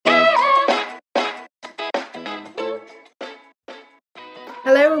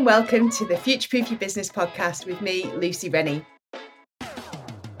Hello and welcome to the Future Proof Your Business podcast with me, Lucy Rennie.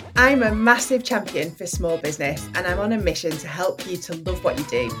 I'm a massive champion for small business and I'm on a mission to help you to love what you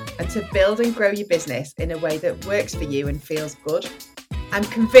do and to build and grow your business in a way that works for you and feels good. I'm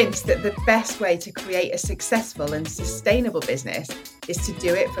convinced that the best way to create a successful and sustainable business is to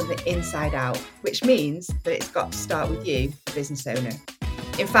do it from the inside out, which means that it's got to start with you, the business owner.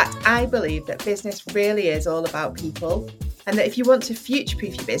 In fact, I believe that business really is all about people, and that if you want to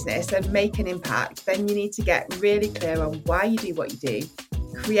future-proof your business and make an impact, then you need to get really clear on why you do what you do,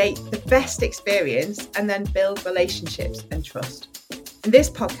 create the best experience, and then build relationships and trust. In this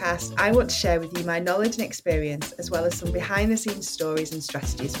podcast, I want to share with you my knowledge and experience, as well as some behind-the-scenes stories and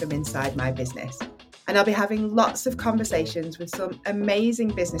strategies from inside my business. And I'll be having lots of conversations with some amazing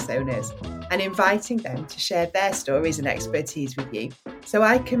business owners and inviting them to share their stories and expertise with you, so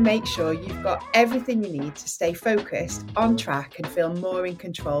I can make sure you've got everything you need to stay focused, on track, and feel more in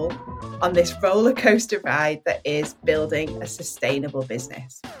control on this roller coaster ride that is building a sustainable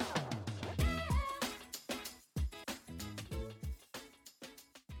business.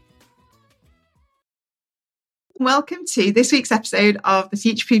 Welcome to this week's episode of the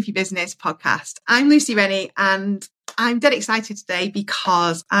Future Proof Your Business podcast. I'm Lucy Rennie and I'm dead excited today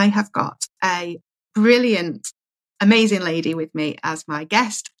because I have got a brilliant, amazing lady with me as my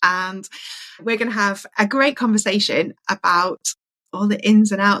guest, and we're going to have a great conversation about all the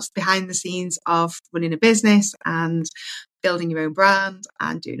ins and outs behind the scenes of running a business and building your own brand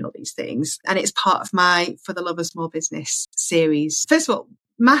and doing all these things. And it's part of my For the Love of Small Business series. First of all,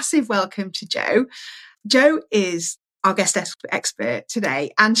 massive welcome to Jo. Jo is our guest expert today,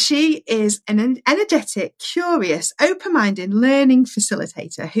 and she is an energetic, curious, open-minded learning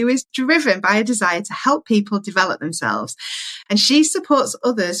facilitator who is driven by a desire to help people develop themselves. And she supports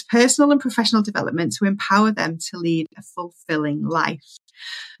others' personal and professional development to empower them to lead a fulfilling life.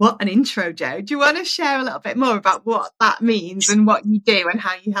 What an intro, Jo. Do you want to share a little bit more about what that means and what you do and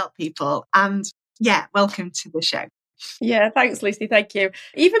how you help people? And yeah, welcome to the show. Yeah, thanks, Lucy. Thank you.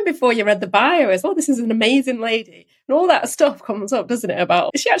 Even before you read the bio as well, this is an amazing lady. And all that stuff comes up, doesn't it?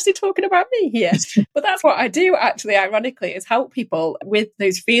 About, is she actually talking about me here? But that's what I do, actually, ironically, is help people with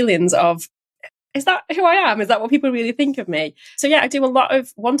those feelings of, is that who I am? Is that what people really think of me? So yeah, I do a lot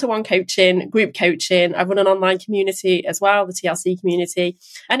of one-to-one coaching, group coaching. I run an online community as well, the TLC community.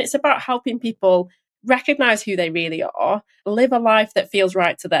 And it's about helping people recognize who they really are, live a life that feels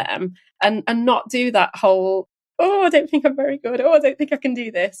right to them, and not do that whole, oh, I don't think I'm very good. Oh, I don't think I can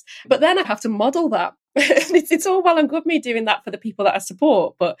do this. But then I have to model that. It's all well and good me doing that for the people that I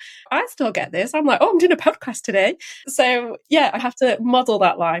support, but I still get this. I'm like, oh, I'm doing a podcast today. So yeah, I have to model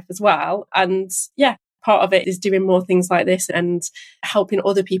that life as well. And yeah, part of it is doing more things like this and helping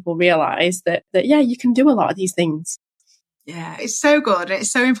other people realize that yeah, you can do a lot of these things. Yeah, it's so good. And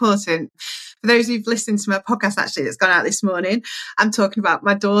it's so important. For those who've listened to my podcast, actually, that's gone out this morning, I'm talking about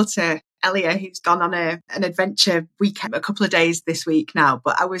my daughter, Elia, who's gone on an adventure weekend, a couple of days this week now.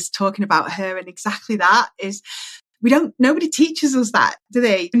 But I was talking about her, and exactly that is, nobody teaches us that, do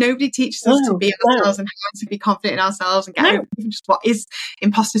they? Nobody teaches us to be ourselves and how to be confident in ourselves and get over just what is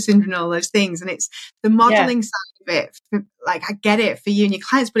imposter syndrome and all those things. And it's the modeling side of it. Like, I get it for you and your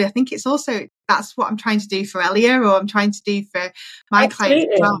clients, but I think it's also, that's what I'm trying to do for Elia, or I'm trying to do for my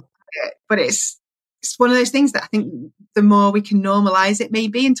clients as well. But it's one of those things that I think the more we can normalize it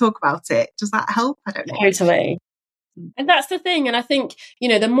maybe and talk about it, does that help? I don't know. Totally. And that's the thing. And I think,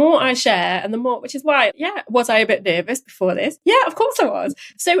 the more I share and the more, which is why, was I a bit nervous before this? Yeah, of course I was.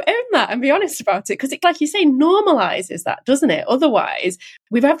 So own that and be honest about it. Because it, like you say, normalizes that, doesn't it? Otherwise,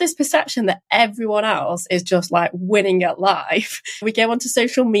 we have this perception that everyone else is just like winning at life. We go onto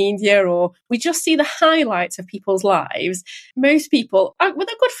social media or we just see the highlights of people's lives. Most people, with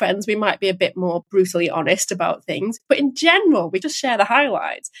our good friends, we might be a bit more brutally honest about things. But in general, we just share the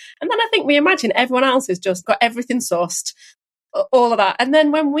highlights. And then I think we imagine everyone else has just got everything sorted, all of that. And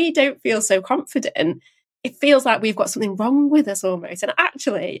then when we don't feel so confident, it feels like we've got something wrong with us almost. And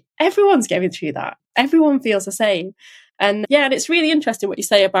actually, everyone's going through that. Everyone feels the same. And and it's really interesting what you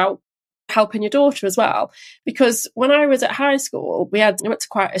say about helping your daughter as well. Because when I was at high school, I went to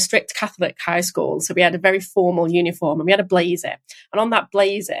quite a strict Catholic high school. So we had a very formal uniform and we had a blazer. And on that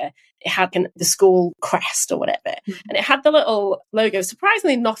blazer, it had the school crest or whatever. Mm-hmm. And it had the little logo,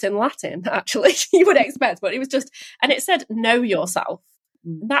 surprisingly not in Latin, actually, you would expect, but it was just, and it said, know yourself.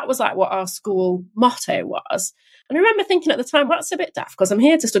 Mm-hmm. That was like what our school motto was. And I remember thinking at the time, well, that's a bit daft because I'm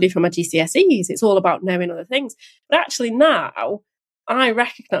here to study for my GCSEs. It's all about knowing other things. But actually now, I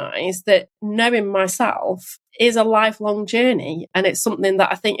recognise that knowing myself is a lifelong journey. And it's something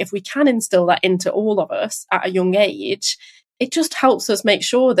that I think if we can instill that into all of us at a young age, it just helps us make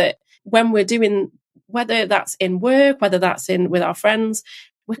sure that when we're doing, whether that's in work, whether that's in with our friends,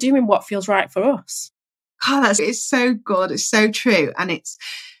 we're doing what feels right for us. God, it's so good. It's so true. And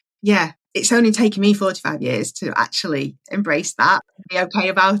it's only taken me 45 years to actually embrace that, be okay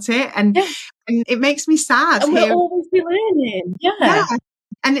about it. And it makes me sad. And we'll always be learning. Yeah.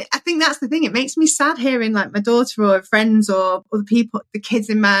 And I think that's the thing. It makes me sad hearing like my daughter or friends or other people, the kids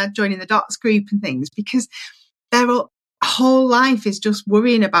in my joining the dots group and things, because their whole life is just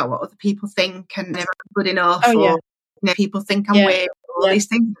worrying about what other people think and they're not good enough, or people think I'm weird, or all these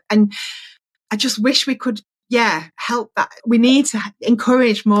things. And I just wish we could, help that. We need to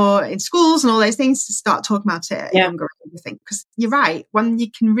encourage more in schools and all those things to start talking about it at a younger age, I think. Because you're right, when you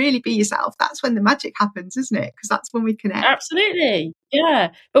can really be yourself, that's when the magic happens, isn't it? Because that's when we connect. Absolutely.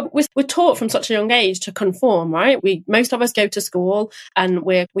 Yeah. But we're taught from such a young age to conform, right? Most of us go to school and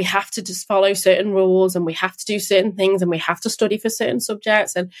we have to just follow certain rules, and we have to do certain things, and we have to study for certain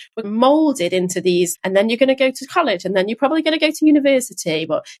subjects, and we're molded into these. And then you're going to go to college, and then you're probably going to go to university,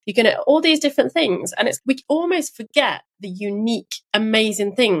 but you're going to all these different things. And we almost forget the unique,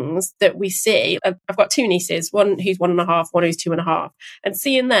 amazing things that we see. I've got two nieces, one who's 1.5, one who's 2.5, and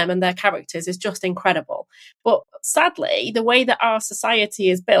seeing them and their characters is just incredible. But sadly, the way that our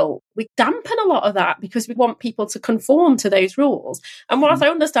society is built, we dampen a lot of that because we want people to conform to those rules. And whilst I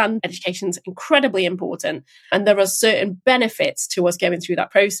understand education's incredibly important and there are certain benefits to us going through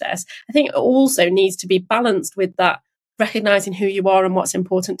that process, I think it also needs to be balanced with that recognizing who you are and what's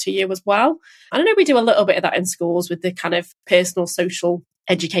important to you as well. I know we do a little bit of that in schools with the kind of personal social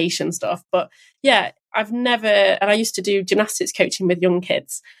education stuff, but I've never, and I used to do gymnastics coaching with young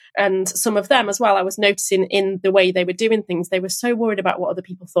kids, and some of them as well, I was noticing in the way they were doing things, they were so worried about what other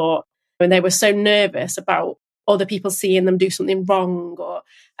people thought, and they were so nervous about other people seeing them do something wrong,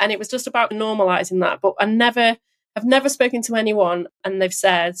 and it was just about normalizing that. But I've never spoken to anyone and they've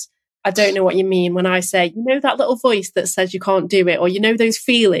said, I don't know what you mean when I say, that little voice that says you can't do it, or those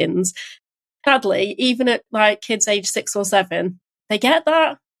feelings. Sadly, even at like kids age 6 or 7, they get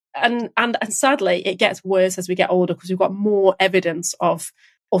that. And sadly, it gets worse as we get older because we've got more evidence of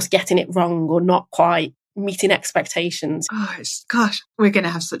us getting it wrong or not quite meeting expectations. Oh, gosh, we're going to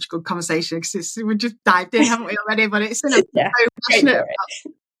have such good conversation because we just dived in, haven't we already? But it's so passionate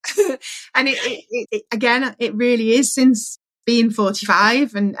about. And it again, it really is, since being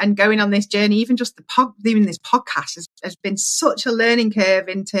 45 and going on this journey, even just doing this podcast has been such a learning curve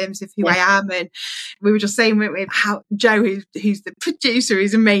in terms of who I am. And we were just saying with how Jo, who's the producer,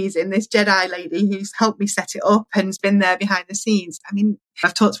 is amazing, this Jedi lady who's helped me set it up and has been there behind the scenes. I mean,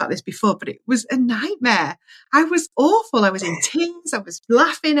 I've talked about this before, but it was a nightmare. I was awful. I was in tears. I was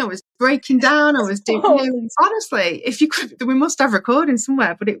laughing. I was breaking down. I was doing, honestly, if you could, we must have recording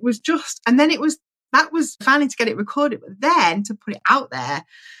somewhere, but it was just, and then that was finally to get it recorded, but then to put it out there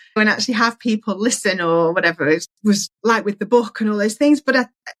and actually have people listen or whatever, it was like with the book and all those things. But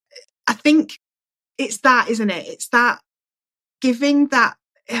I think it's that, isn't it? It's that giving that,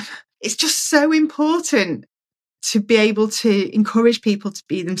 it's just so important to be able to encourage people to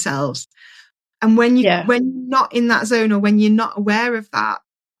be themselves. And when you're not in that zone, or when you're not aware of that,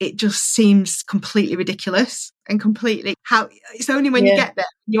 it just seems completely ridiculous and completely it's only when you get there,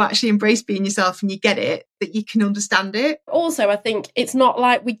 you actually embrace being yourself and you get it, that you can understand it. Also, I think it's not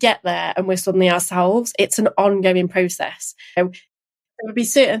like we get there and we're suddenly ourselves. It's an ongoing process. There would be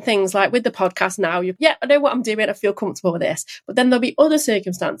certain things like with the podcast now, I know what I'm doing, I feel comfortable with this. But then there'll be other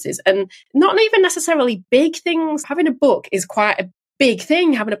circumstances, and not even necessarily big things. Having a book is quite a big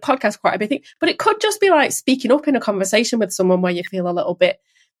thing, having a podcast quite a big thing. But it could just be like speaking up in a conversation with someone where you feel a little bit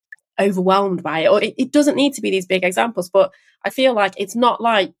overwhelmed by it, or it doesn't need to be these big examples. But I feel like it's not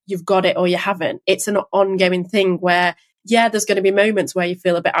like you've got it or you haven't. It's an ongoing thing where there's going to be moments where you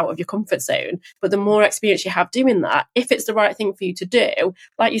feel a bit out of your comfort zone, but the more experience you have doing that, if it's the right thing for you to do,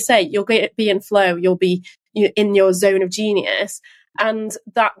 like you say, you'll be in flow, you'll be in your zone of genius, and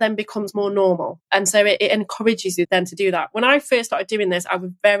that then becomes more normal. And so it encourages you then to do that. When I first started doing this, I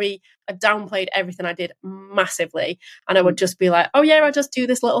downplayed everything I did massively. And I would just be like, I just do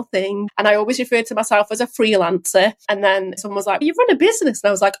this little thing. And I always referred to myself as a freelancer. And then someone was like, you run a business. And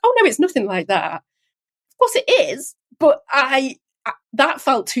I was like, oh no, it's nothing like that. Of course it is. But that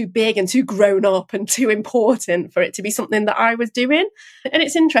felt too big and too grown up and too important for it to be something that I was doing. And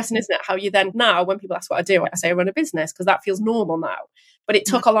it's interesting, isn't it, how you then now, when people ask what I do, I say I run a business, because that feels normal now. But it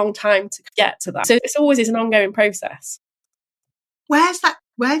took a long time to get to that. So it's always an ongoing process. Where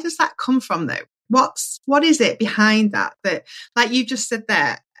does that come from though? What is it behind that, like you just said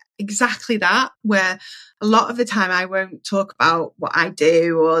there, exactly that, where a lot of the time I won't talk about what I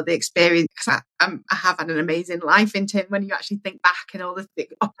do or the experience, because I have had an amazing life in terms when you actually think back and all the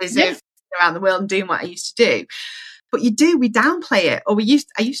opposite around the world and doing what I used to do. But we downplay it, or I used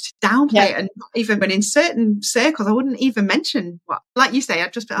to downplay it, and not even when in certain circles, I wouldn't even mention what, like you say,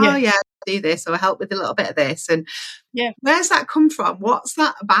 I'd just be, oh yeah, do this or help with a little bit of this. And where's that come from? What's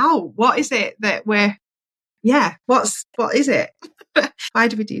that about? What is it that what is it? Why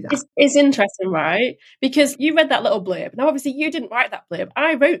do we do that? It's interesting, right? Because you read that little blurb. Now, obviously, you didn't write that blurb.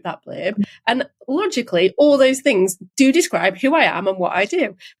 I wrote that blurb. And logically, all those things do describe who I am and what I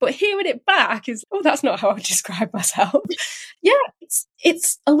do. But hearing it back is, oh, that's not how I would describe myself.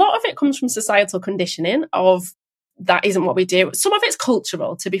 It's a lot of it comes from societal conditioning of that isn't what we do. Some of it's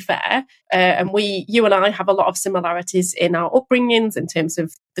cultural, to be fair. And you and I have a lot of similarities in our upbringings in terms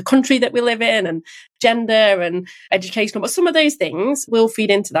of the country that we live in and gender and educational. But some of those things will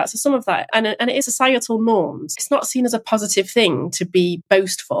feed into that. So some of that, and it is societal norms. It's not seen as a positive thing to be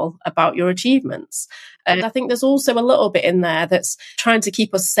boastful about your achievements. And I think there's also a little bit in there that's trying to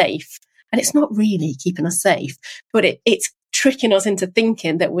keep us safe. And it's not really keeping us safe, but it's tricking us into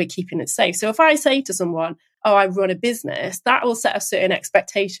thinking that we're keeping it safe. So if I say to someone, oh, I run a business, that will set a certain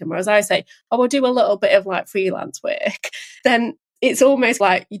expectation. Whereas I say, oh, we'll do a little bit of like freelance work, then it's almost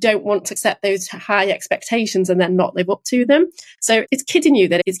like you don't want to set those high expectations and then not live up to them. So it's kidding you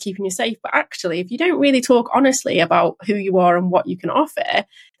that it's keeping you safe. But actually, if you don't really talk honestly about who you are and what you can offer,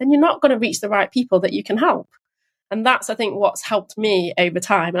 then you're not going to reach the right people that you can help. And that's, I think, what's helped me over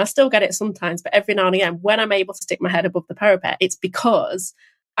time. And I still get it sometimes, but every now and again, when I'm able to stick my head above the parapet, it's because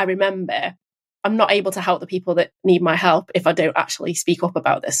I remember I'm not able to help the people that need my help if I don't actually speak up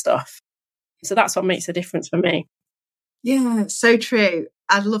about this stuff. So that's what makes a difference for me. Yeah, so true.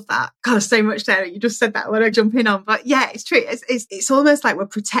 I love that. God, so much there. You just said that when I jump in on. But yeah, it's true. It's almost like we're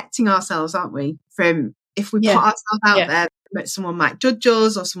protecting ourselves, aren't we? From if we put ourselves out there, someone might judge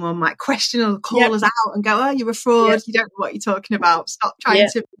us or someone might question or call us out and go, oh, you're a fraud. You don't know what you're talking about. Stop trying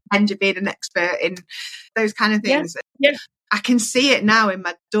to pretend you're being an expert in those kind of things. I can see it now in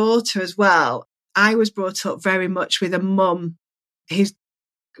my daughter as well. I was brought up very much with a mum who's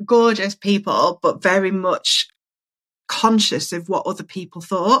gorgeous people, but very much conscious of what other people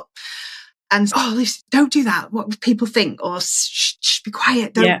thought. And, oh, Lucy, don't do that. What would people think? Or shh, be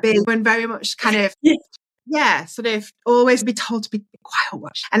quiet. Don't be. And very much kind of, sort of always be told to be quiet.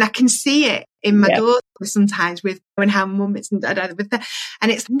 Watch. And I can see it in my daughter sometimes with when how mum is and dad with that. And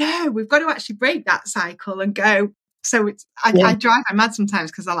it's, no, we've got to actually break that cycle and go. So I drive her mad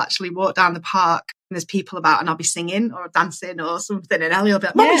sometimes because I'll actually walk down the park and there's people about and I'll be singing or dancing or something and Ellie will be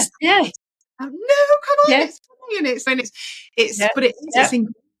like, Mummy, no, come on, it's funny. And but it's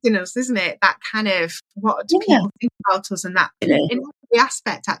in us, isn't it? That kind of, what do people think about us, and that in every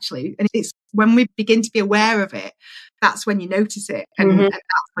aspect actually. And it's when we begin to be aware of it, that's when you notice it, and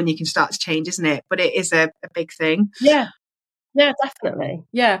that's when you can start to change, isn't it? But it is a big thing. Yeah, definitely.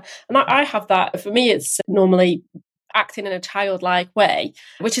 Yeah, and I have that. For me, it's normally acting in a childlike way,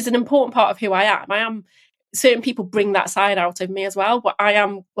 which is an important part of who I am. Certain people bring that side out of me as well, but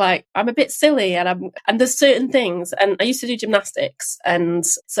I'm a bit silly, and there's certain things. And I used to do gymnastics, and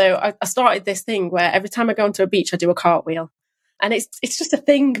so I started this thing where every time I go onto a beach, I do a cartwheel. And it's just a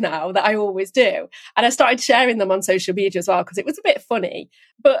thing now that I always do. And I started sharing them on social media as well because it was a bit funny.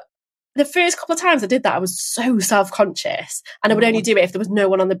 But the first couple of times I did that, I was so self-conscious, and I would only do it if there was no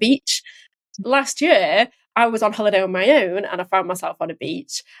one on the beach. Last year, I was on holiday on my own and I found myself on a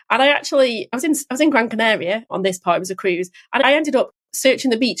beach. And I was in Gran Canaria on this part, it was a cruise. And I ended up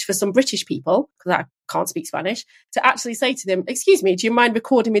searching the beach for some British people, because I can't speak Spanish, to actually say to them, excuse me, do you mind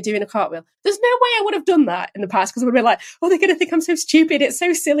recording me doing a cartwheel? There's no way I would have done that in the past, because I would be like, oh, they're going to think I'm so stupid. It's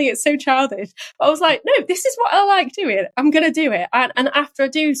so silly. It's so childish. But I was like, no, this is what I like doing. I'm going to do it. And after I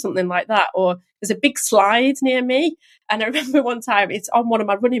do something like that, or there's a big slide near me. And I remember one time it's on one of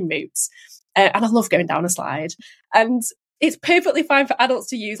my running routes. And I love going down a slide. And it's perfectly fine for adults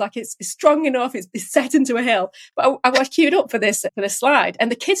to use. Like it's strong enough. It's set into a hill. But I was queued up for this slide.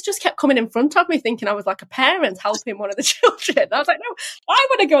 And the kids just kept coming in front of me thinking I was like a parent helping one of the children. And I was like, no, I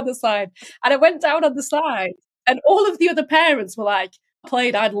want to go on the slide. And I went down on the slide. And all of the other parents were like,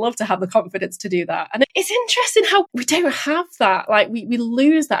 I'd love to have the confidence to do that. And it's interesting how we don't have that. Like we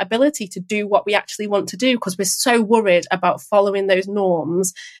lose that ability to do what we actually want to do because we're so worried about following those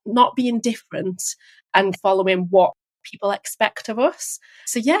norms, not being different and following what people expect of us.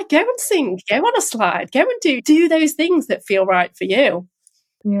 So yeah, go and sing, go on a slide, go and do those things that feel right for you.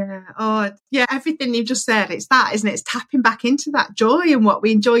 Yeah. Oh, yeah. Everything you've just said, it's that, isn't it? It's tapping back into that joy and what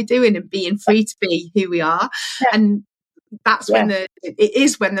we enjoy doing and being free to be who we are. Yeah. And that's when it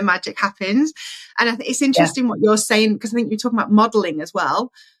is when the magic happens. And I think it's interesting what you're saying, because I think you're talking about modeling as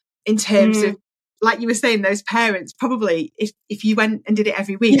well, in terms of, like you were saying, those parents probably, if you went and did it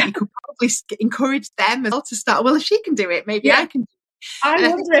every week, you could probably encourage them as well to start, well, if she can do it, maybe I can do it. I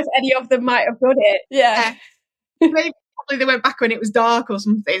wonder if any of them might have done it. Maybe probably they went back when it was dark or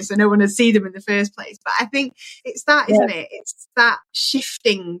something, so no one would see them in the first place. But I think it's that, isn't it? It's that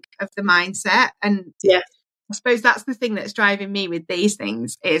shifting of the mindset. And I suppose that's the thing that's driving me with these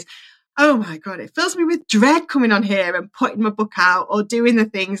things is, oh my God, it fills me with dread coming on here and putting my book out or doing the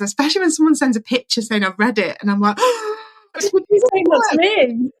things, especially when someone sends a picture saying I've read it and I'm like, oh, that's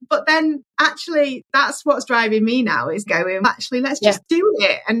me. But then actually that's what's driving me now, is going, actually, let's just do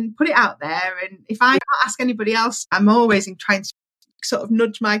it and put it out there. And if I can't ask anybody else, I'm always trying to sort of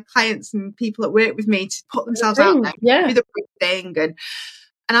nudge my clients and people that work with me to put themselves out there, do the right thing. And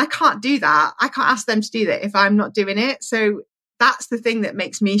I can't do that. I can't ask them to do that if I'm not doing it. So that's the thing that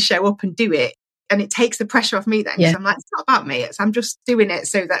makes me show up and do it. And it takes the pressure off me then, because I'm like, it's not about me. I'm just doing it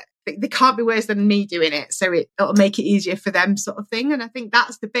so that they can't be worse than me doing it. So it'll make it easier for them, sort of thing. And I think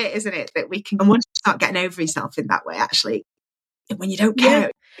that's the bit, isn't it? That we can, and once you start getting over yourself in that way, actually, when you don't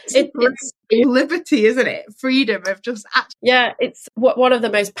care, it's liberty, isn't it? Freedom of just actually. Yeah, it's one of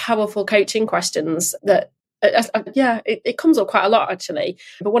the most powerful coaching questions that, it comes up quite a lot, actually.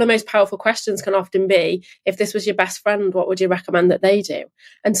 But one of the most powerful questions can often be, if this was your best friend, what would you recommend that they do?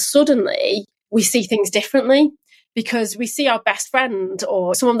 And suddenly we see things differently, because we see our best friend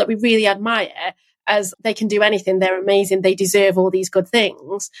or someone that we really admire as they can do anything, they're amazing, they deserve all these good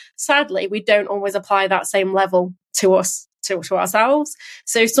things. Sadly, we don't always apply that same level to us, to ourselves.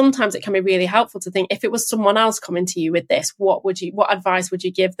 So sometimes it can be really helpful to think, if it was someone else coming to you with this, what advice would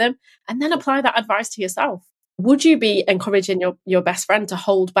you give them? And then apply that advice to yourself. Would you be encouraging your best friend to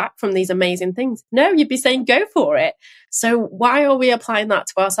hold back from these amazing things? No, you'd be saying, go for it. So why are we applying that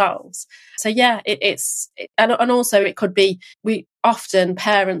to ourselves? So and also it could be, we often,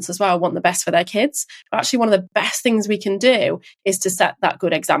 parents as well, want the best for their kids. But actually, one of the best things we can do is to set that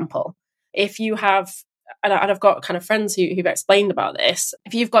good example. If you have, and I've got kind of friends who've explained about this,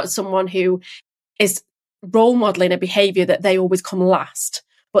 if you've got someone who is role modeling a behavior that they always come last,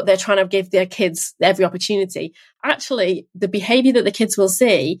 but they're trying to give their kids every opportunity, actually, the behavior that the kids will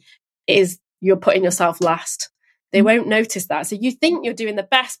see is you're putting yourself last. They won't notice that. So you think you're doing the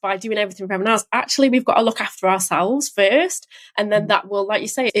best by doing everything for everyone else. Actually, we've got to look after ourselves first. And then that will, like you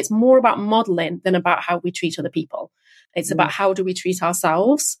say, it's more about modeling than about how we treat other people. It's about how do we treat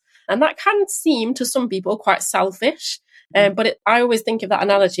ourselves. And that can seem to some people quite selfish. But I always think of that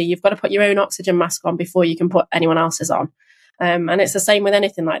analogy. You've got to put your own oxygen mask on before you can put anyone else's on. And it's the same with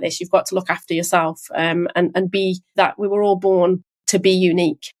anything like this. You've got to look after yourself and be that. We were all born to be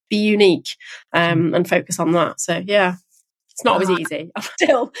unique, and focus on that. So, it's not always easy.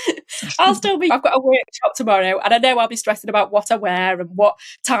 I'll still be, I've got a workshop tomorrow, and I know I'll be stressing about what I wear and what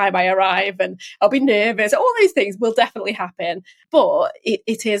time I arrive, and I'll be nervous. All these things will definitely happen. But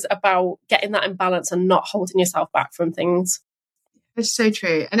it is about getting that in balance and not holding yourself back from things. It's so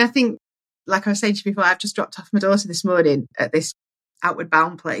true. And I think, like I was saying to you before, I've just dropped off my daughter this morning at this Outward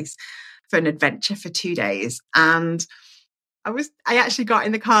Bound place for an adventure for 2 days. And I actually got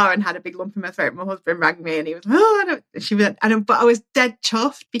in the car and had a big lump in my throat. My husband rang me and he was, but I was dead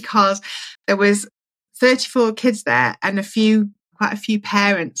chuffed, because there was 34 kids there and quite a few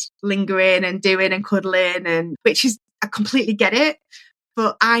parents lingering and doing and cuddling, and I completely get it.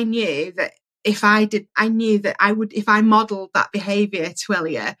 But I knew that if I would, if I modelled that behaviour to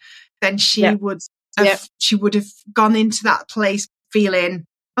Elia, then she would have gone into that place feeling,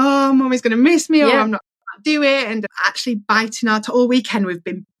 oh, Mummy's going to miss me, or I'm not going to do it. And actually biting out all weekend,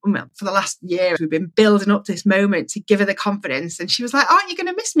 for the last year, we've been building up this moment to give her the confidence. And she was like, aren't you going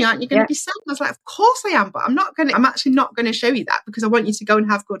to miss me? Aren't you going to be sad? And I was like, of course I am, but I'm actually not going to show you that, because I want you to go and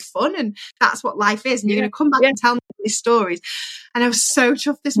have good fun. And that's what life is. And you're going to come back and tell me these stories. And I was so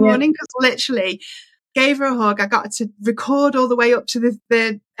chuffed this morning, because literally gave her a hug. I got her to record all the way up to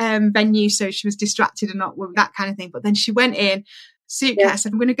the venue, so she was distracted and not with that kind of thing. But then she went in, suitcase,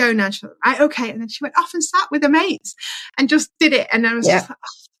 I'm going to go now. She was like, right, okay. And then she went off and sat with her mates and just did it. And I was just like, oh,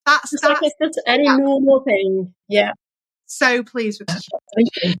 that's just any normal thing. Yeah. So pleased with that.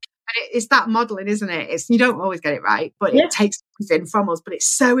 And it's that modelling, isn't it? You don't always get it right, but it takes everything from us. But it's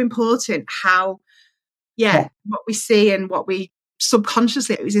so important how, what we see and what we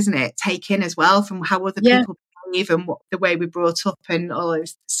subconsciously, isn't it, take in as well from how other people behave and the way we're brought up and all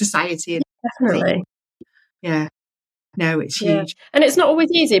of society. And definitely. Yeah. No, it's huge. And it's not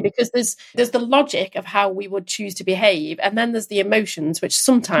always easy, because there's the logic of how we would choose to behave, and then there's the emotions, which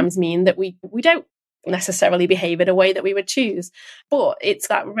sometimes mean that we don't necessarily behave in a way that we would choose. But it's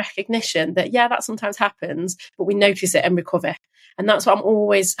that recognition that, yeah, that sometimes happens, but we notice it and recover. And that's what I'm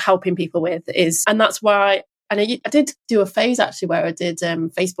always helping people with and that's why, and I did do a phase actually where I did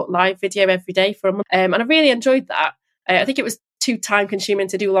Facebook live video every day for a month. And I really enjoyed that. I think it was too time consuming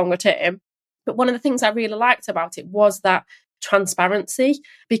to do longer term. But one of the things I really liked about it was that transparency,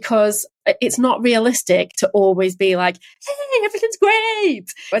 because it's not realistic to always be like, hey, everything's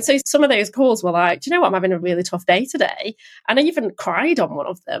great. And so some of those calls were like, do you know what, I'm having a really tough day today. And I even cried on one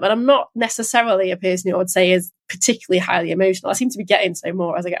of them. And I'm not necessarily a person who I would say is particularly highly emotional. I seem to be getting so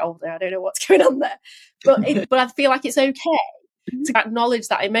more as I get older. I don't know what's going on there. But I feel like it's okay to acknowledge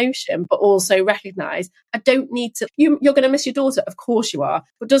that emotion, but also recognize I don't need to. You're going to miss your daughter. Of course you are.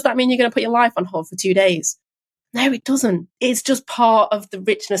 But does that mean you're going to put your life on hold for 2 days? No, it doesn't. It's just part of the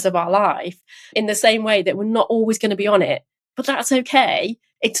richness of our life, in the same way that we're not always going to be on it, but that's okay.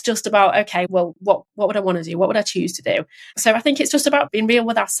 It's just about, okay, well, what would I want to do? What would I choose to do? So I think it's just about being real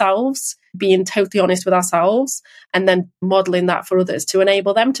with ourselves, being totally honest with ourselves, and then modeling that for others to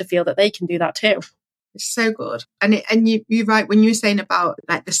enable them to feel that they can do that too. It's so good. And you're right when you were saying about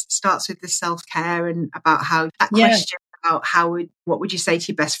like this starts with the self-care and about how that question about what would you say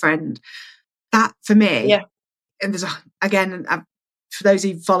to your best friend? That for me, and there's again, for those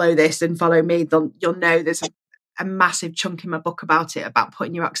who follow this and follow me, you'll know there's a massive chunk in my book about it, about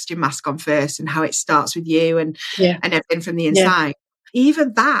putting your oxygen mask on first and how it starts with you and everything from the inside.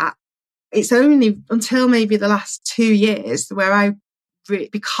 Even that, it's only until maybe the last 2 years where I,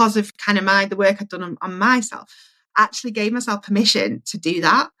 because of kind of the work I've done on myself, actually gave myself permission to do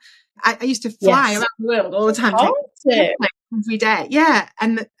that. I used to fly around the world all the time, every day. Yeah.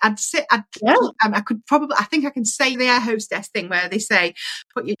 And I think I can say the air hostess thing where they say,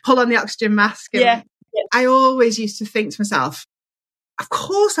 pull on the oxygen mask. And I always used to think to myself, of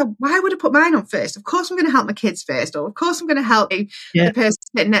course, why would I put mine on first? Of course, I'm going to help my kids first, or of course, I'm going to help the person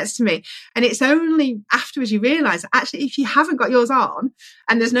sitting next to me. And it's only afterwards you realise, actually, if you haven't got yours on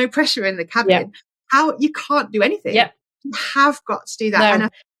and there's no pressure in the cabin, how you can't do anything. You have got to do that. No.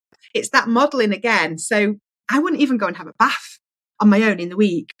 And it's that modelling again. So I wouldn't even go and have a bath on my own in the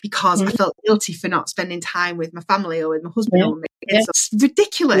week because I felt guilty for not spending time with my family or with my husband or my kids. It's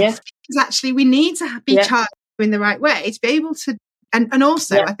ridiculous because actually we need to be charged in the right way to be able to. And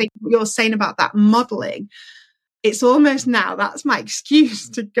also, I think what you're saying about that modelling, it's almost now, that's my excuse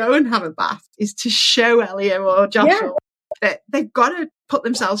to go and have a bath, is to show Elliot or Joshua that they've got to put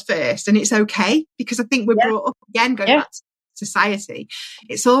themselves first. And it's okay, because I think we're brought up again, going back to society.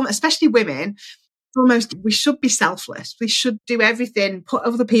 It's all, especially women, almost, we should be selfless. We should do everything, put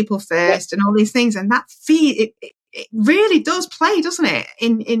other people first and all these things. And that it really does play, doesn't it?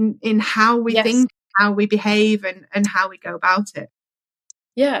 In how we think, how we behave and how we go about it.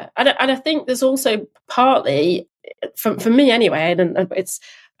 Yeah, and I think there's also partly, for me anyway, and it's,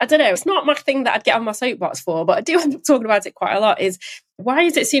 I don't know, it's not my thing that I'd get on my soapbox for, but I do end up talking about it quite a lot, is why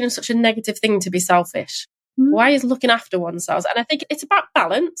is it seen as such a negative thing to be selfish? Why is looking after oneself? And I think it's about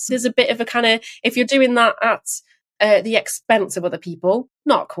balance. There's a bit of a kind of, if you're doing that at the expense of other people,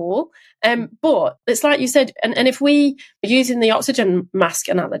 not cool. But it's like you said, and if we, using the oxygen mask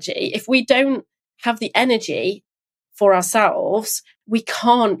analogy, if we don't have the energy for ourselves, we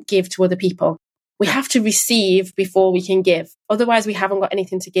can't give to other people. We have to receive before we can give. Otherwise, we haven't got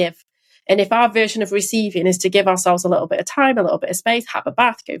anything to give. And if our version of receiving is to give ourselves a little bit of time, a little bit of space, have a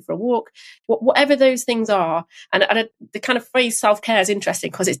bath, go for a walk, whatever those things are. And the kind of phrase self-care is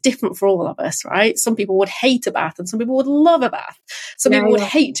interesting because it's different for all of us, right? Some people would hate a bath and some people would love a bath. Some people would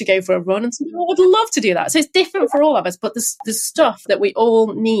hate to go for a run and some people would love to do that. So it's different for all of us, but there's stuff that we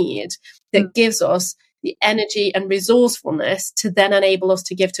all need that gives us the energy and resourcefulness to then enable us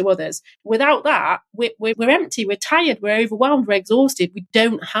to give to others. Without that, we're empty, we're tired, we're overwhelmed, we're exhausted. We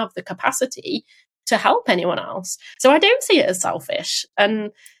don't have the capacity to help anyone else. So I don't see it as selfish. And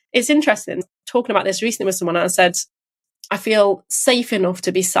it's interesting, talking about this recently with someone, I said, I feel safe enough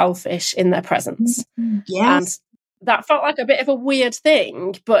to be selfish in their presence. And that felt like a bit of a weird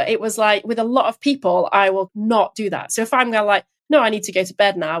thing, but it was like, with a lot of people, I will not do that. So if I'm going like, no, I need to go to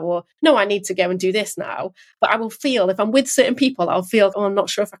bed now, or no, I need to go and do this now. But I will feel, if I'm with certain people, I'll feel, oh, I'm not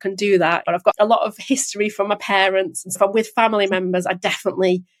sure if I can do that. But I've got a lot of history from my parents. And if I'm with family members, I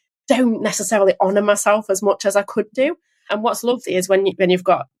definitely don't necessarily honour myself as much as I could do. And what's lovely is when you've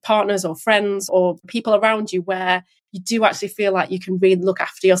got partners or friends or people around you where you do actually feel like you can really look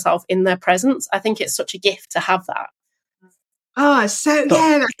after yourself in their presence. I think it's such a gift to have that. Oh, so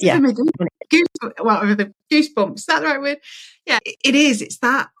that's goosebumps. Is that the right word? Yeah, it is. It's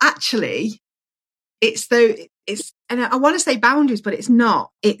that actually and I want to say boundaries, but it's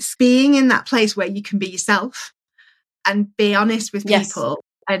not. It's being in that place where you can be yourself and be honest with people,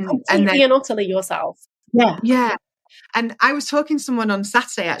 and completely then, and utterly yourself. Yeah. And I was talking to someone on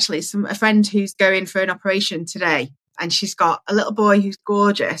Saturday, actually, a friend who's going for an operation today. And she's got a little boy who's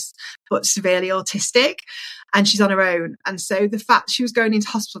gorgeous, but severely autistic, and she's on her own. And so the fact she was going into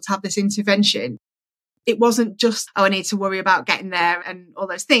hospital to have this intervention, it wasn't just, I need to worry about getting there and all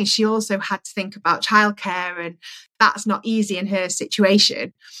those things. She also had to think about childcare, and that's not easy in her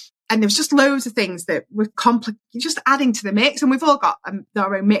situation. And there was just loads of things that were just adding to the mix. And we've all got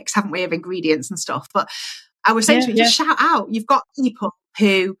our own mix, haven't we, of ingredients and stuff. But I was saying to her, just shout out. You've got people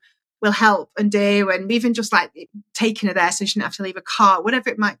who will help and do, and even just like taking her there so she didn't have to leave a car, whatever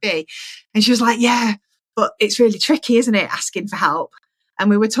it might be. And she was like, yeah, but it's really tricky, isn't it, asking for help? And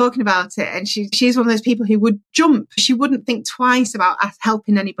we were talking about it, and she's one of those people who would jump. She wouldn't think twice about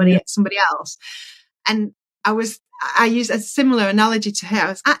helping somebody else. And I used a similar analogy to her. I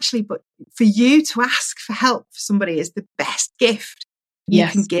was actually, but for you to ask for help for somebody is the best gift you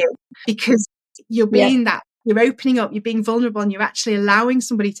can give, because you're being that, you're opening up, you're being vulnerable, and you're actually allowing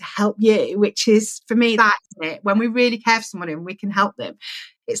somebody to help you, which is, for me, that, isn't it? When we really care for someone and we can help them,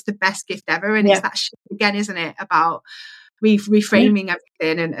 it's the best gift ever. And it's that shift again, isn't it? About reframing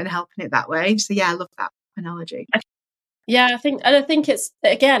everything and helping it that way. So I love that analogy. Yeah, I think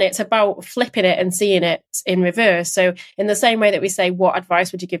it's about flipping it and seeing it in reverse. So in the same way that we say, what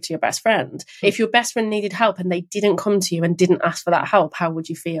advice would you give to your best friend? If your best friend needed help and they didn't come to you and didn't ask for that help, how would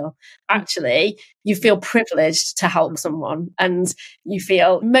you feel? Actually, you feel privileged to help someone, and you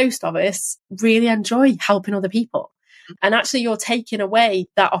feel, most of us really enjoy helping other people. And actually, you're taking away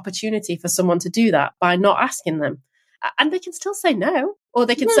that opportunity for someone to do that by not asking them. And they can still say no, or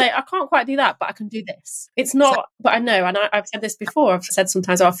they can say, I can't quite do that, but I can do this. It's not, but I know, and I've said this before, I've said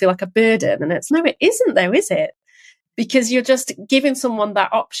sometimes, I feel like a burden, and no, it isn't though, is it? Because you're just giving someone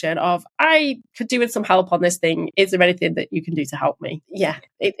that option of, I could do with some help on this thing. Is there anything that you can do to help me? Yeah,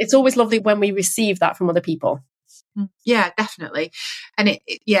 it's always lovely when we receive that from other people. Yeah, definitely. And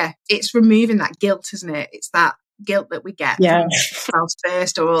it's removing that guilt, isn't it? It's that guilt that we get from ourselves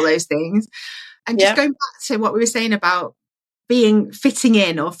first, or all those things. And just going back to what we were saying about fitting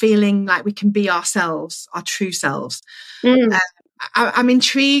in, or feeling like we can be ourselves, our true selves. I'm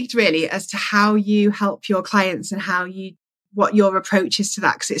intrigued really as to how you help your clients and what your approach is to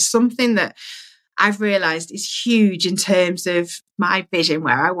that, because it's something that I've realised is huge in terms of my vision,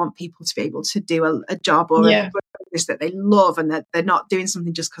 where I want people to be able to do a job or a business that they love, and that they're not doing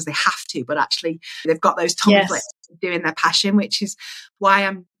something just because they have to, but actually they've got those templates of doing their passion, which is why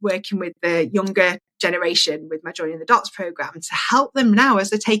I'm working with the younger generation with my Joining the Dots program, to help them now, as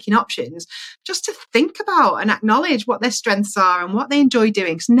they're taking options, just to think about and acknowledge what their strengths are and what they enjoy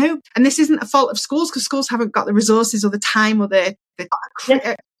doing. And this isn't a fault of schools, because schools haven't got the resources or the time or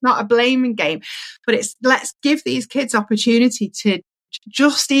not a blaming game, but let's give these kids opportunity to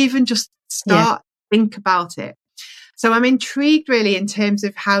just start think about it. So I'm intrigued really in terms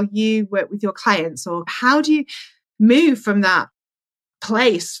of how you work with your clients, or how do you move from that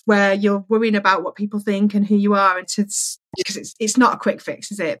place where you're worrying about what people think and who you are, and because it's not a quick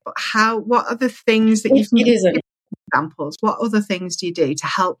fix, is it? But what other things that you can give examples? What other things do you do to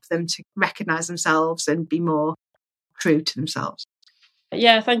help them to recognize themselves and be more true to themselves?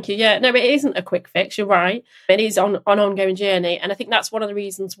 Yeah, thank you. Yeah, no, it isn't a quick fix. You're right. It is an ongoing journey. And I think that's one of the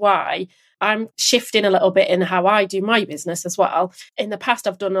reasons why I'm shifting a little bit in how I do my business as well. In the past,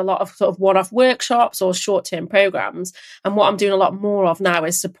 I've done a lot of sort of one-off workshops or short-term programs. And what I'm doing a lot more of now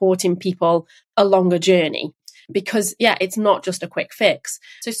is supporting people along a journey. Because, it's not just a quick fix.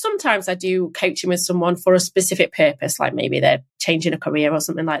 So sometimes I do coaching with someone for a specific purpose, like maybe they're changing a career or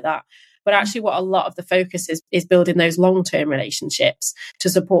something like that. But actually what a lot of the focus is building those long-term relationships to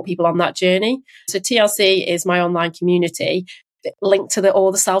support people on that journey. So TLC is my online community linked to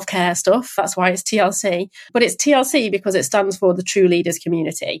all the self-care stuff. That's why it's TLC. But it's TLC because it stands for the True Leaders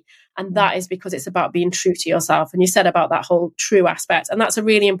Community. And that is because it's about being true to yourself. And you said about that whole true aspect. And that's a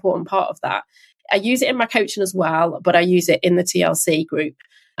really important part of that. I use it in my coaching as well, but I use it in the TLC group.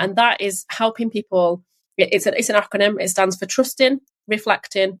 And that is helping people. It's an acronym. It stands for trusting,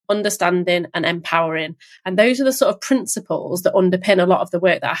 reflecting, understanding, and empowering. And those are the sort of principles that underpin a lot of the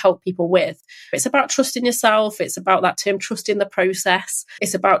work that I help people with. It's about trusting yourself. It's about that term, trusting the process.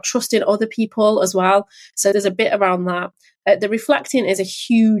 It's about trusting other people as well. So there's a bit around that. The reflecting is a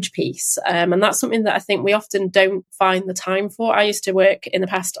huge piece. And that's something that I think we often don't find the time for. I used to work in the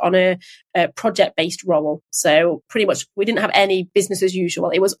past on a project-based role. So pretty much we didn't have any business as usual.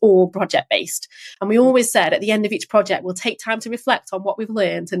 It was all project-based. And we always said at the end of each project, we'll take time to reflect on what we've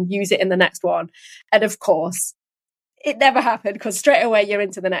learned and use it in the next one. And of course, it never happened because straight away you're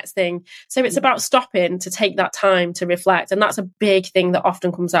into the next thing. So it's about stopping to take that time to reflect. And that's a big thing that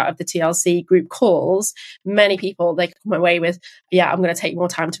often comes out of the TLC group calls. Many people, they come away with, yeah, I'm going to take more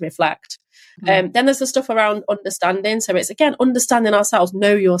time to reflect. Then there's the stuff around understanding. So it's, again, understanding ourselves,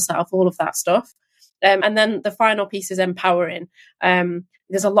 know yourself, all of that stuff. And then the final piece is empowering.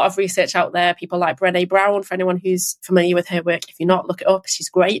 There's a lot of research out there. People like Brené Brown, for anyone who's familiar with her work. If you're not, look it up. She's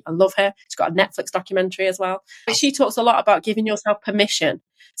great. I love her. She's got a Netflix documentary as well. But she talks a lot about giving yourself permission.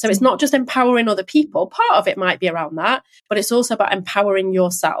 So it's not just empowering other people. Part of it might be around that, but it's also about empowering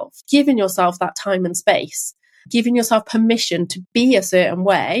yourself, giving yourself that time and space, giving yourself permission to be a certain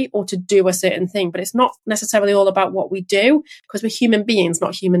way or to do a certain thing. But it's not necessarily all about what we do, because we're human beings,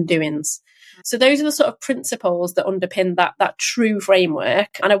 not human doings. So those are the sort of principles that underpin that true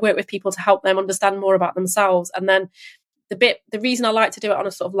framework. And I work with people to help them understand more about themselves. And then the reason I like to do it on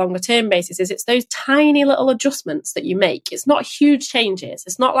a sort of longer term basis is it's those tiny little adjustments that you make. It's not huge changes.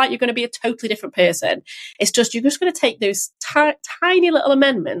 It's not like you're going to be a totally different person. It's just, you're just going to take those tiny little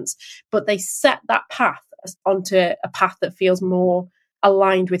amendments, but they set that path onto a path that feels more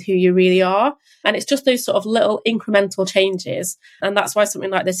aligned with who you really are. And it's just those sort of little incremental changes. And that's why something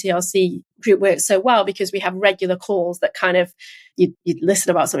like the TLC group works so well, because we have regular calls that kind of, you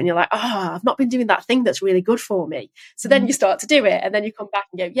listen about something, you're like, I've not been doing that thing that's really good for me. So then you start to do it, and then you come back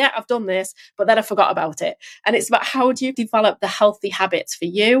and go, yeah, I've done this, but then I forgot about it. And it's about, how do you develop the healthy habits for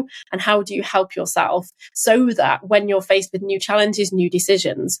you, and how do you help yourself so that when you're faced with new challenges, new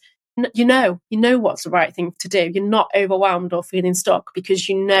decisions, you know what's the right thing to do. You're not overwhelmed or feeling stuck, because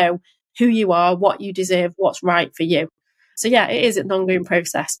you know who you are, what you deserve, what's right for you. So yeah, it is an ongoing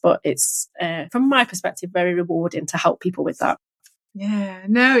process, but it's, from my perspective, very rewarding to help people with that. Yeah,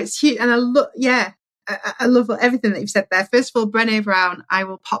 no, it's huge. And I love everything that you've said there. First of all, Brené Brown, I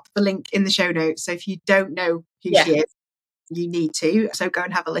will pop the link in the show notes. So if you don't know who she is, you need to. So go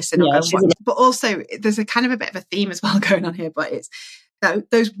and have a listen. Or go and watch. But also, there's a kind of a bit of a theme as well going on here, but it's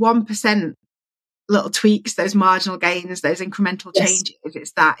those 1% little tweaks, those marginal gains, those incremental changes.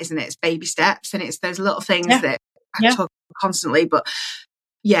 It's that, isn't it? It's baby steps, and it's those little things that I talk constantly. But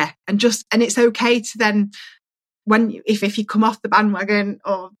and it's okay to then, when if you come off the bandwagon,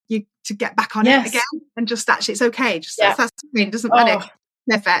 or you to get back on it again, and just actually, it's okay. Just that's something. It doesn't matter.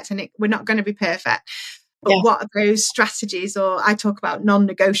 Perfect, and we're not going to be perfect. But what are those strategies, or I talk about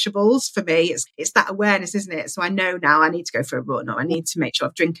non-negotiables for me? It's that awareness, isn't it? So I know now I need to go for a run, or I need to make sure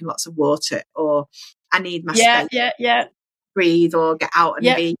I'm drinking lots of water, or I need my space, breathe, or get out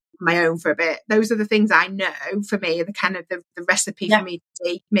and be my own for a bit. Those are the things I know for me are the kind of the recipe for me to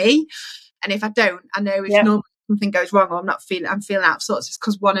take me. And if I don't, I know if something goes wrong, or I'm feeling out of sorts, it's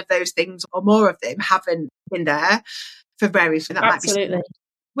because one of those things or more of them haven't been there for various. That might be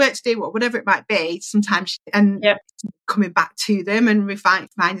work to do, or whatever it might be. Sometimes, and coming back to them and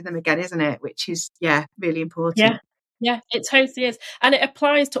finding them again, isn't it? Which is really important. Yeah, it totally is. And it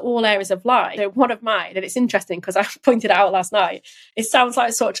applies to all areas of life. So one of mine, and it's interesting because I pointed it out last night, it sounds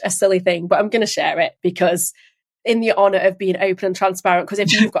like such a silly thing, but I'm going to share it because in the honour of being open and transparent, because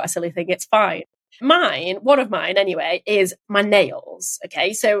if you've got a silly thing, it's fine. One of mine anyway, is my nails.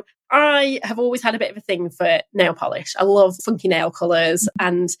 Okay, so I have always had a bit of a thing for nail polish. I love funky nail colours.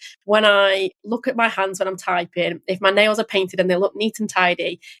 And when I look at my hands when I'm typing, if my nails are painted and they look neat and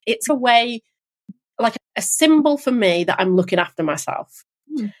tidy, it's a way, like a symbol for me that I'm looking after myself.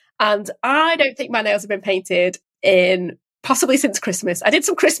 And I don't think my nails have been painted in possibly since Christmas. I did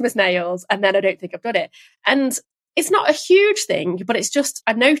some Christmas nails, and then I don't think I've done it. And it's not a huge thing, but it's just,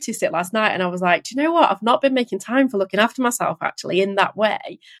 I noticed it last night and I was like, do you know what? I've not been making time for looking after myself actually in that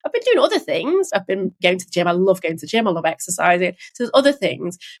way. I've been doing other things. I've been going to the gym. I love going to the gym. I love exercising. So there's other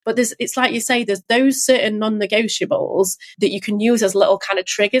things, but it's like you say, there's those certain non-negotiables that you can use as little kind of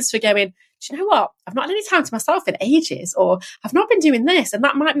triggers for going, do you know what? I've not had any time to myself in ages, or I've not been doing this. And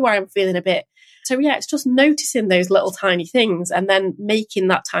that might be why I'm feeling a bit. So it's just noticing those little tiny things and then making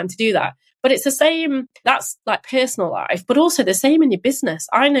that time to do that. But it's the same, that's like personal life, but also the same in your business.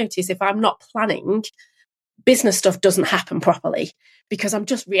 I notice if I'm not planning, business stuff doesn't happen properly because I'm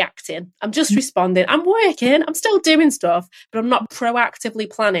just reacting. I'm just responding. I'm working. I'm still doing stuff, but I'm not proactively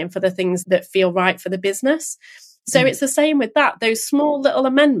planning for the things that feel right for the business. So it's the same with that. Those small little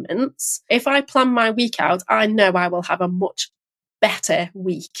amendments, if I plan my week out, I know I will have a much better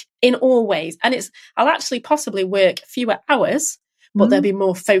week in all ways. And I'll actually possibly work fewer hours, but they'll be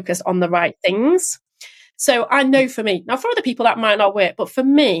more focused on the right things. So I know for me, now for other people that might not work, but for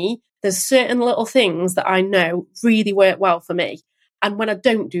me, there's certain little things that I know really work well for me. And when I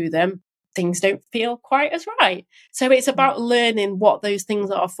don't do them, things don't feel quite as right. So it's about learning what those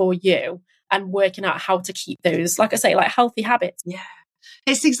things are for you and working out how to keep those, like I say, like healthy habits. Yeah.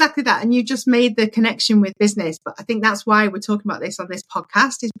 It's exactly that. And you just made the connection with business. But I think that's why we're talking about this on this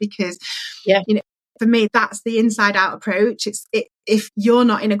podcast, is because, you know, for me, that's the inside out approach. If you're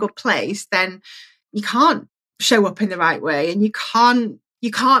not in a good place, then you can't show up in the right way, and you can't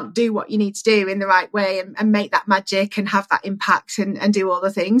do what you need to do in the right way and make that magic and have that impact and do all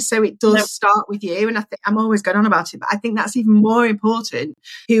the things. So it does start with you. And I think I'm always going on about it, but I think that's even more important,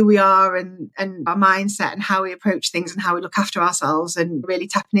 who we are and our mindset and how we approach things and how we look after ourselves and really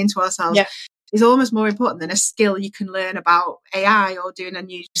tapping into ourselves is almost more important than a skill you can learn about AI or doing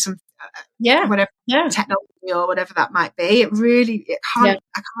whatever technology or whatever that might be. I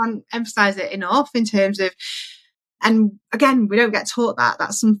can't emphasize it enough in terms of, and again, we don't get taught that.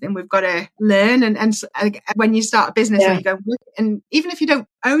 That's something we've got to learn. And when you start a business or you go, and even if you don't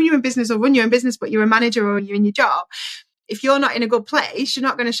own your own business or run your own business, but you're a manager or you're in your job, if you're not in a good place, you're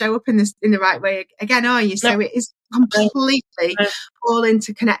not going to show up in the right way again, are you? So it is completely all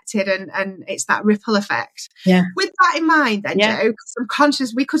interconnected, and it's that ripple effect. Yeah. With that in mind, then, Jo, because I'm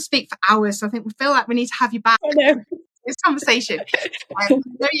conscious we could speak for hours, so I think we feel like we need to have you back. This conversation. I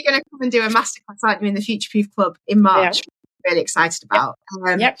know you're going to come and do a masterclass, aren't you, in the Future Proof Club in March? I'm really excited about.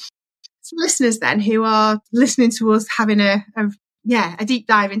 So listeners then who are listening to us having a deep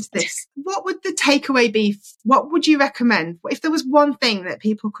dive into this, what would the takeaway be? What would you recommend? If there was one thing that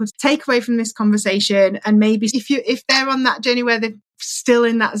people could take away from this conversation, and maybe if they're on that journey where they're still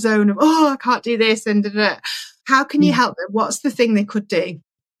in that zone of, I can't do this, and how can you help them? What's the thing they could do?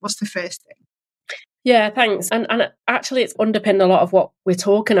 What's the first thing? Yeah, thanks. And actually it's underpinned a lot of what we're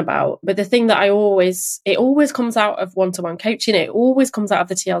talking about. But the thing that it always comes out of one-to-one coaching. It always comes out of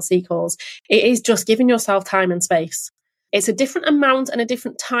the TLC calls. It is just giving yourself time and space. It's a different amount and a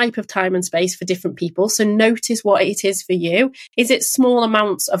different type of time and space for different people. So notice what it is for you. Is it small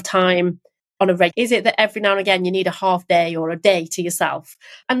amounts of time on a regular? Is it that every now and again you need a half day or a day to yourself?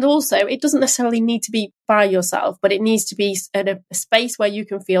 And also, it doesn't necessarily need to be by yourself, but it needs to be in a space where you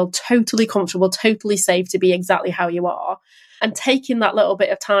can feel totally comfortable, totally safe to be exactly how you are. And taking that little bit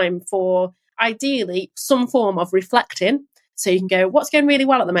of time for ideally some form of reflecting. So you can go, what's going really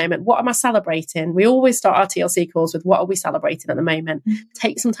well at the moment? What am I celebrating? We always start our TLC calls with, what are we celebrating at the moment?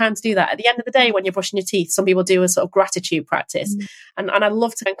 Take some time to do that. At the end of the day, when you're brushing your teeth, some people do a sort of gratitude practice. And I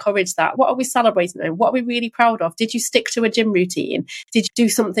love to encourage that. What are we celebrating? What are we really proud of? Did you stick to a gym routine? Did you do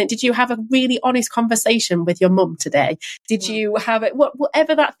something? Did you have a really honest conversation with your mum today? Did you have it?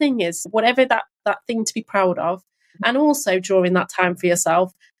 Whatever that thing is, whatever that thing to be proud of. And also during that time for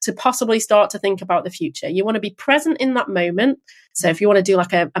yourself to possibly start to think about the future. You want to be present in that moment. So if you want to do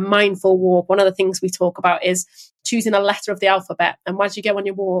like a mindful walk, one of the things we talk about is choosing a letter of the alphabet. And as you go on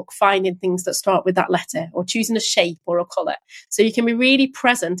your walk, finding things that start with that letter, or choosing a shape or a colour. So you can be really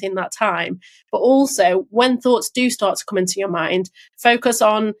present in that time. But also when thoughts do start to come into your mind, focus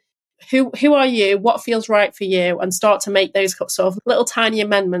on who are you, what feels right for you, and start to make those sort of little tiny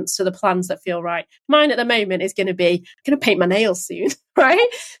amendments to the plans that feel right. Mine at the moment is going to be, I'm going to paint my nails soon, right?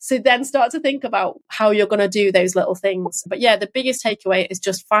 So then start to think about how you're going to do those little things. But yeah, the biggest takeaway is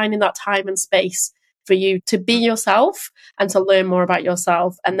just finding that time and space for you to be yourself and to learn more about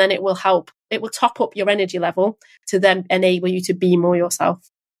yourself. And then it will top up your energy level to then enable you to be more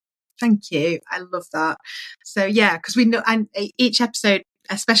yourself. Thank you. I love that. So yeah, because we know, and each episode,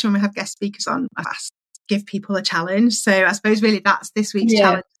 especially when we have guest speakers on, I give people a challenge. So I suppose really that's this week's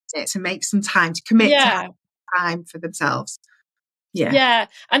challenge, to make some time, to commit to have time for themselves. Yeah.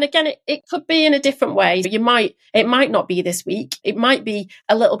 And again, it could be in a different way. It might not be this week. It might be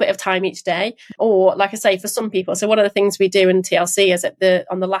a little bit of time each day. Or like I say, for some people, so one of the things we do in TLC is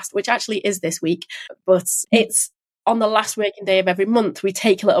on the last, which actually is this week, but it's on the last working day of every month, we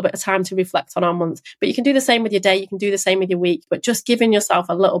take a little bit of time to reflect on our month. But you can do the same with your day. You can do the same with your week, but just giving yourself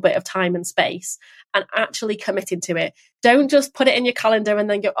a little bit of time and space and actually committing to it. Don't just put it in your calendar and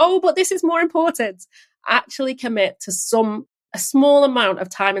then go, but this is more important. Actually commit to a small amount of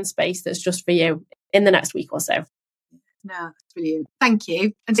time and space that's just for you in the next week or so. No, that's brilliant. Thank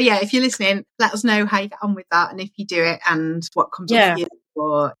you. And so, if you're listening, let us know how you get on with that and if you do it and what comes up for you,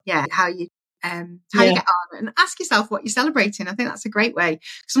 or how you get on, and ask yourself what you're celebrating. I think that's a great way.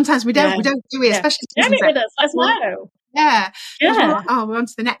 Sometimes we don't do it, especially with us as well. We're on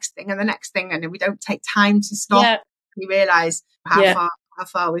to the next thing and the next thing, and we don't take time to stop you realise how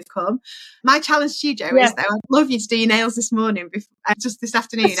far we've come. My challenge to you, Jo, is that I'd love you to do your nails this morning, just this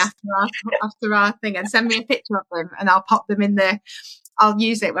afternoon after our thing, and send me a picture of them, and I'll pop them in there. I'll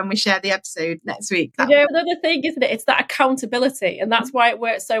use it when we share the episode next week. Another thing, isn't it? It's that accountability. And that's why it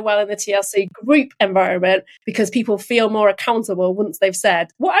works so well in the TLC group environment, because people feel more accountable once they've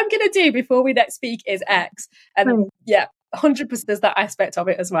said, what I'm going to do before we next speak is X. And 100% there's that aspect of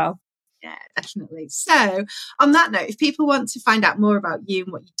it as well. Yeah, definitely. So on that note, if people want to find out more about you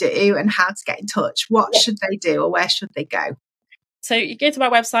and what you do and how to get in touch, what should they do, or where should they go? So you go to my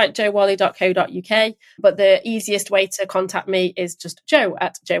website, jowalley.co.uk, but the easiest way to contact me is just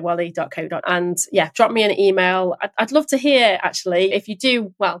jo@jowalley.co.uk. And drop me an email. I'd love to hear, actually, if you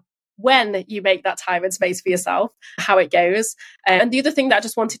do, when you make that time and space for yourself, how it goes. And the other thing that I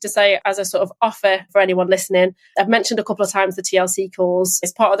just wanted to say as a sort of offer for anyone listening, I've mentioned a couple of times the TLC calls.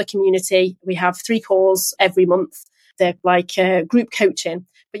 It's part of the community. We have 3 calls every month. They're like group coaching.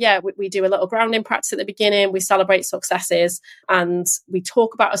 But we do a little grounding practice at the beginning. We celebrate successes and we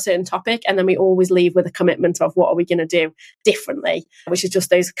talk about a certain topic. And then we always leave with a commitment of what are we going to do differently, which is just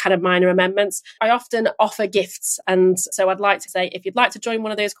those kind of minor amendments. I often offer gifts. And so I'd like to say, if you'd like to join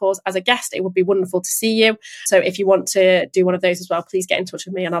one of those calls as a guest, it would be wonderful to see you. So if you want to do one of those as well, please get in touch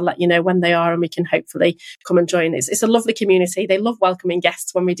with me and I'll let you know when they are and we can hopefully come and join. It's a lovely community. They love welcoming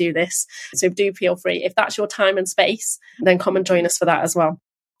guests when we do this. So do feel free. If that's your time and space, then come and join us for that as well.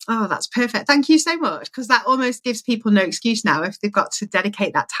 Oh, that's perfect. Thank you so much. Because that almost gives people no excuse now if they've got to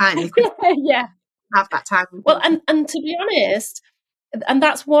dedicate that time. They could have that time. Well, and to be honest, and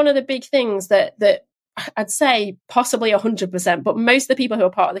that's one of the big things that I'd say possibly 100%, but most of the people who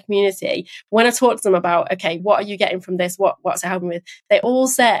are part of the community, when I talk to them about, okay, what are you getting from this? What's it helping with? They all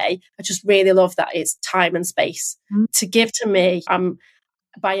say, I just really love that it's time and space to give to me.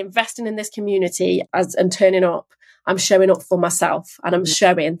 By investing in this community and turning up, I'm showing up for myself and I'm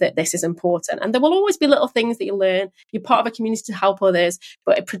showing that this is important. And there will always be little things that you learn. You're part of a community to help others,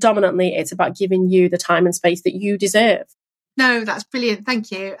 but predominantly it's about giving you the time and space that you deserve. No, that's brilliant.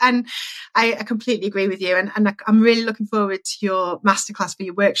 Thank you. And I completely agree with you. And I'm really looking forward to your masterclass for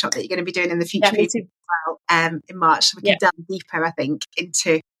your workshop that you're going to be doing in the future as well, in March. So we can delve deeper, I think,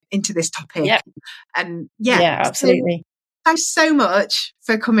 into this topic. Yeah. And absolutely. So, thanks so much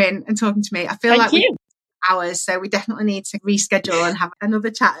for coming and talking to me. I feel like hours, so we definitely need to reschedule and have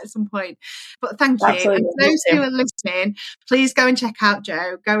another chat at some point. But thank you. Absolutely. And for those who are listening, please go and check out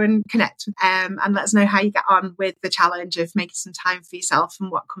Jo, go and connect with and let us know how you get on with the challenge of making some time for yourself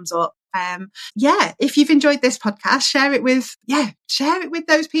and what comes up. If you've enjoyed this podcast, share it with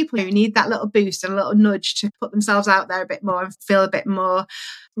those people who need that little boost and a little nudge to put themselves out there a bit more and feel a bit more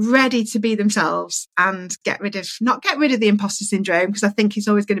ready to be themselves and not get rid of the imposter syndrome, because I think it's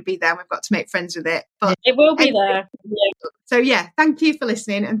always going to be there and we've got to make friends with it, but it will be there. So thank you for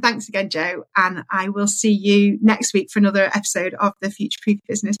listening, and thanks again, Jo, and I will see you next week for another episode of the Future Proof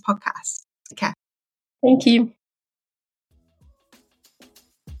Business podcast. Take care. Thank you.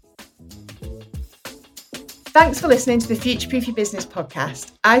 Thanks for listening to the Future Proof Your Business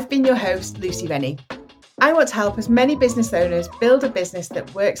podcast. I've been your host, Lucy Rennie. I want to help as many business owners build a business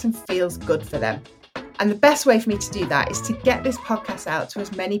that works and feels good for them. And the best way for me to do that is to get this podcast out to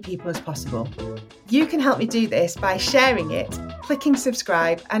as many people as possible. You can help me do this by sharing it, clicking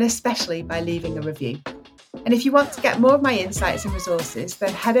subscribe, and especially by leaving a review. And if you want to get more of my insights and resources,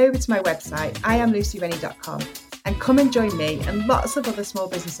 then head over to my website, iamlucyrennie.com, and come and join me and lots of other small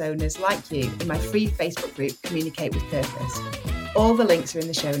business owners like you in my free Facebook group, Communicate with Purpose. All the links are in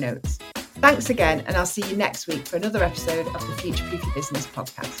the show notes. Thanks again, and I'll see you next week for another episode of the Future Proof Your Business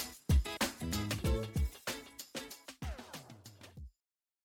podcast.